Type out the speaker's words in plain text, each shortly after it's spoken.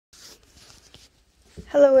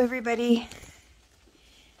Hello everybody.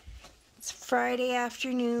 It's Friday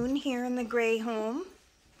afternoon here in the Gray home.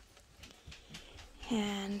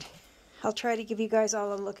 And I'll try to give you guys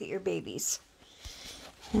all a look at your babies.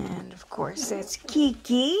 And of course that's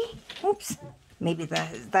Kiki. Oops, maybe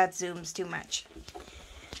that zooms too much.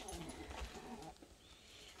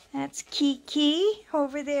 That's Kiki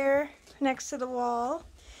over there next to the wall.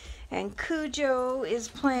 And Cujo is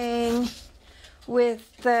playing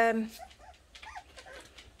with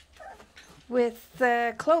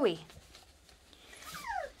Chloe.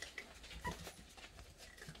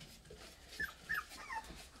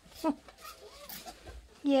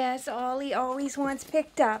 Yes, Ollie always wants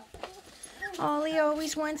picked up. Ollie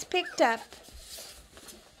always wants picked up.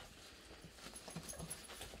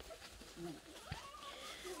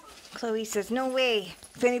 Chloe says, no way.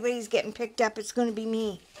 If anybody's getting picked up, it's going to be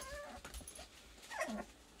me.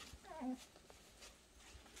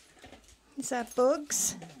 Is that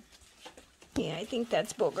Bugs? Yeah, I think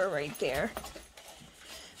that's Booger right there.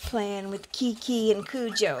 Playing with Kiki and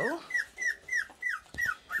Cujo.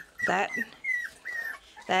 That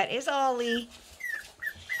is Ollie.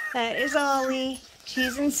 That is Ollie.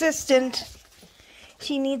 She's insistent.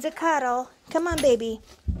 She needs a cuddle. Come on, baby.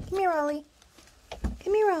 Come here, Ollie.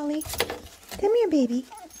 Come here, Ollie. Come here, baby.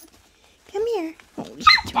 Come here. Oh,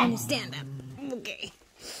 she's trying to stand up. Okay.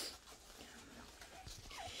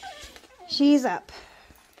 She's up.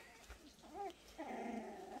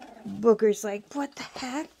 Booger's like, what the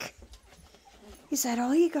heck? Is that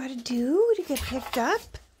all you gotta do to get picked up?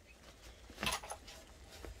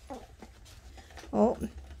 Oh,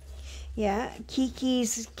 yeah,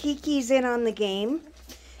 Kiki's in on the game.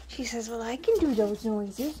 She says, well, I can do those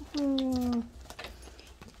noises. I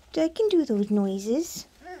can do those noises.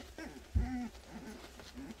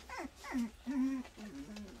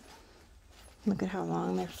 Look at how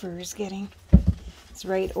long their fur is getting. It's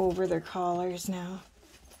right over their collars now.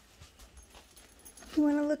 You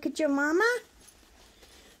want to look at your mama?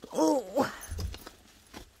 Oh.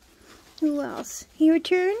 Who else? Your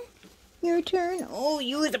turn? Your turn? Oh,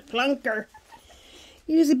 you was a plunker.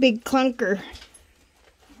 You was a big clunker.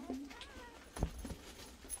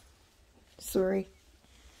 Sorry.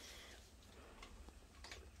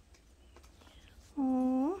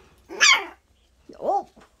 Oh. Oh.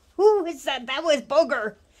 Who was that? That was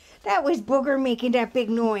Booger. That was Booger making that big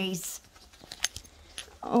noise.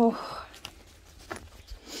 Oh.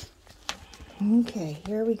 Okay,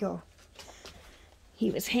 here we go.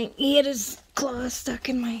 He had his claw stuck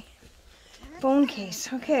in my phone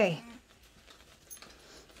case. Okay.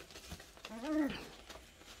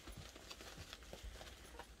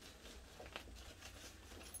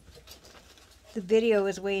 The video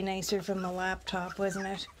was way nicer from the laptop, wasn't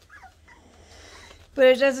it? But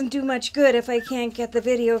it doesn't do much good if I can't get the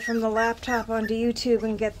video from the laptop onto YouTube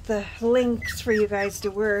and get the links for you guys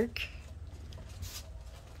to work.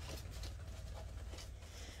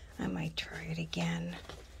 I might try it again.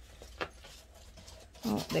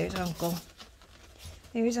 Oh, there's Uncle.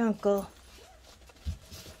 There's Uncle.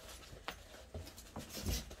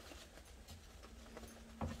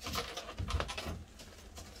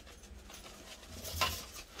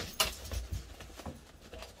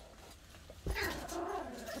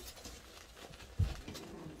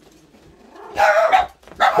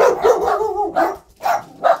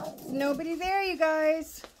 Nobody there, you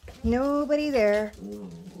guys. Nobody there.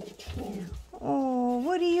 Oh,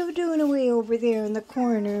 what are you doing away over there in the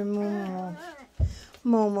corner, Momo?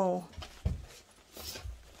 Momo.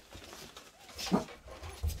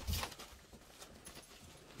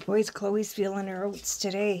 Boys, Chloe's feeling her oats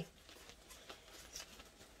today.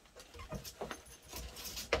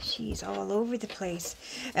 She's all over the place.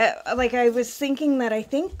 Like I was thinking that I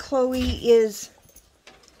think Chloe is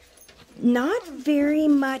not very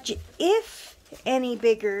much, if any,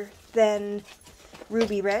 bigger than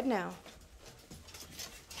Ruby Red now.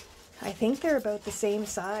 I think they're about the same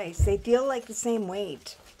size. They feel like the same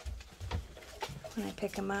weight when I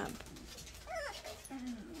pick them up.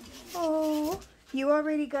 Oh, you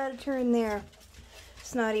already got a turn there,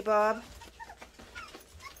 Snotty Bob.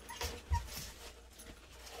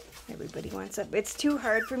 Everybody wants up. It's too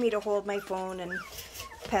hard for me to hold my phone and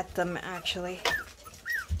pet them, actually.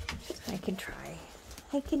 I can try.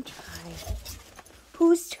 I can try.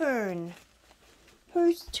 Whose turn?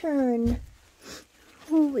 Whose turn?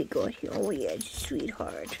 Oh, we got here. Oh, yes,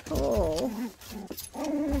 sweetheart. Oh.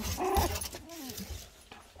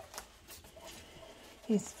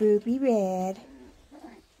 It's Ruby Red.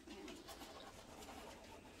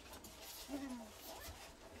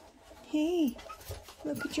 Hey,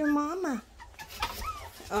 look at your mama.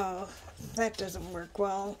 Oh, that doesn't work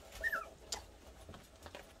well.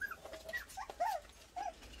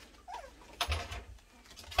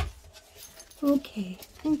 Okay,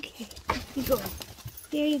 okay. There you go.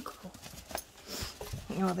 There you go.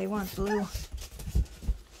 Oh, they want blue.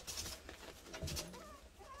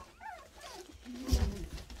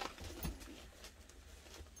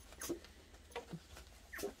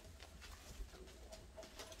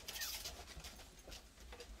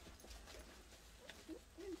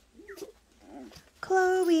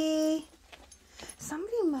 Chloe.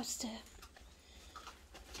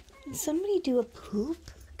 Somebody do a poop?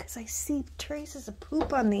 Because I see traces of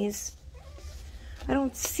poop on these. I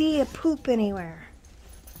don't see a poop anywhere.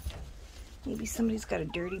 Maybe somebody's got a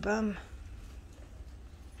dirty bum.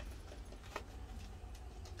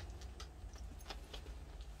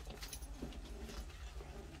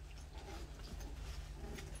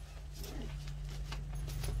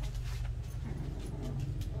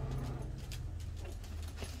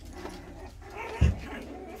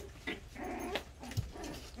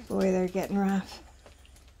 Boy, they're getting rough.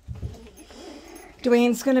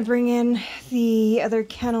 Dwayne's going to bring in the other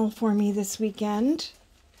kennel for me this weekend.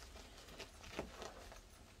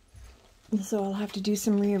 So I'll have to do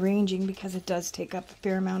some rearranging because it does take up a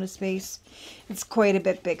fair amount of space. It's quite a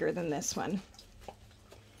bit bigger than this one.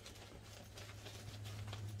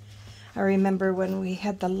 I remember when we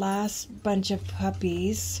had the last bunch of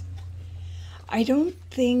puppies. I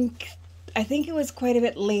think it was quite a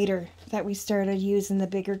bit later that we started using the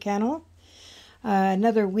bigger kennel.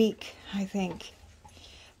 Another week, I think.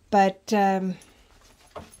 But,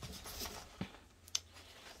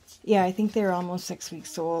 yeah, I think they're almost 6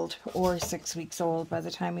 weeks old, or 6 weeks old by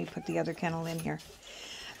the time we put the other kennel in here.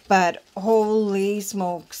 But holy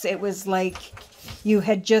smokes, it was like you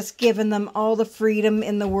had just given them all the freedom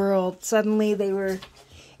in the world. Suddenly they were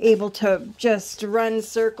able to just run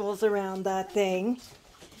circles around that thing.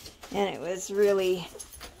 And it was really,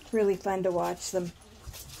 really fun to watch them.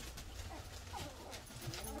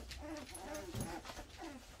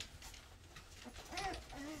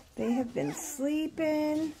 They have been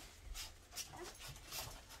sleeping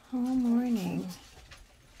all morning.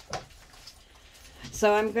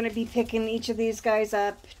 So I'm going to be picking each of these guys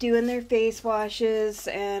up, doing their face washes,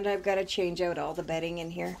 and I've got to change out all the bedding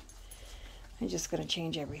in here. I'm just going to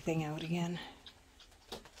change everything out again.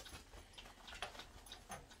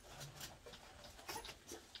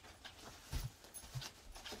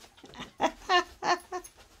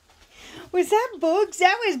 Was that Boogs?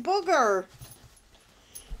 That was Booger.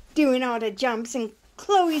 Doing all the jumps, and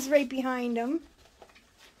Chloe's right behind him.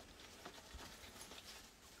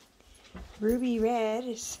 Ruby Red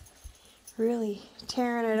is really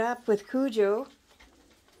tearing it up with Cujo.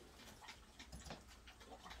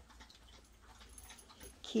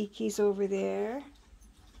 Kiki's over there.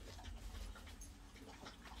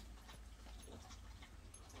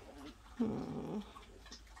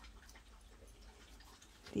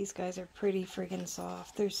 These guys are pretty friggin'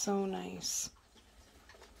 soft. They're so nice.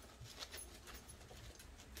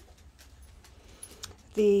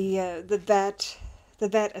 The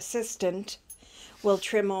vet assistant will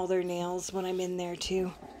trim all their nails when I'm in there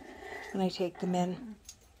too, when I take them in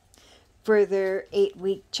for their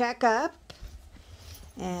 8-week checkup,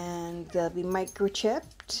 and they'll be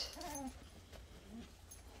microchipped,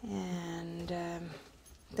 and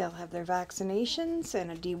they'll have their vaccinations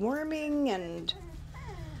and a deworming and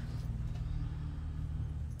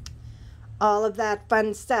all of that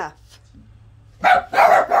fun stuff.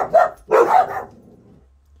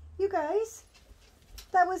 You guys,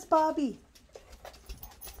 that was Bobby.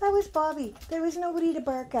 That was Bobby. There was nobody to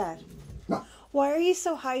bark at. Why are you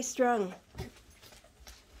so high-strung?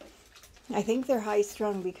 I think they're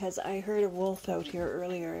high-strung because I heard a wolf out here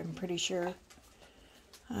earlier, I'm pretty sure.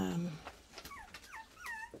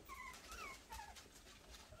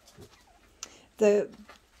 The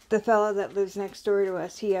fella that lives next door to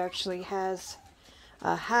us, he actually has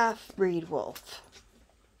a half-breed wolf.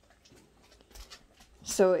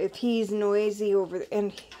 So if he's noisy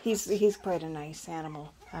and he's quite a nice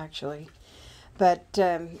animal, actually. But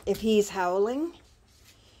if he's howling,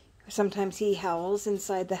 sometimes he howls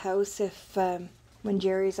inside the house when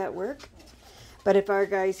Jerry's at work. But if our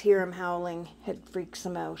guys hear him howling, it freaks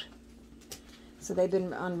them out. So they've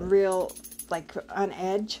been on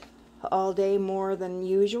edge all day, more than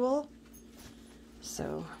usual.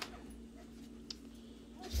 So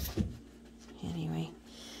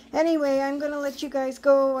Anyway, I'm going to let you guys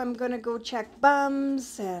go. I'm going to go check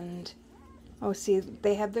bums and... Oh, see,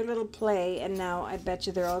 they have their little play, and now I bet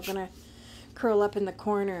you they're all going to curl up in the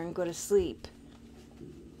corner and go to sleep.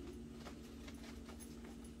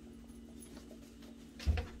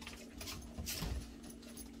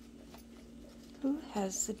 Who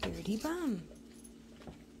has the dirty bum?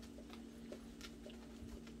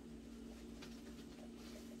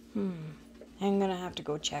 I'm gonna have to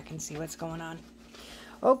go check and see what's going on.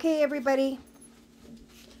 Okay, everybody.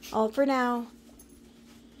 All for now.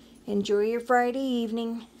 Enjoy your Friday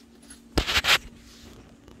evening.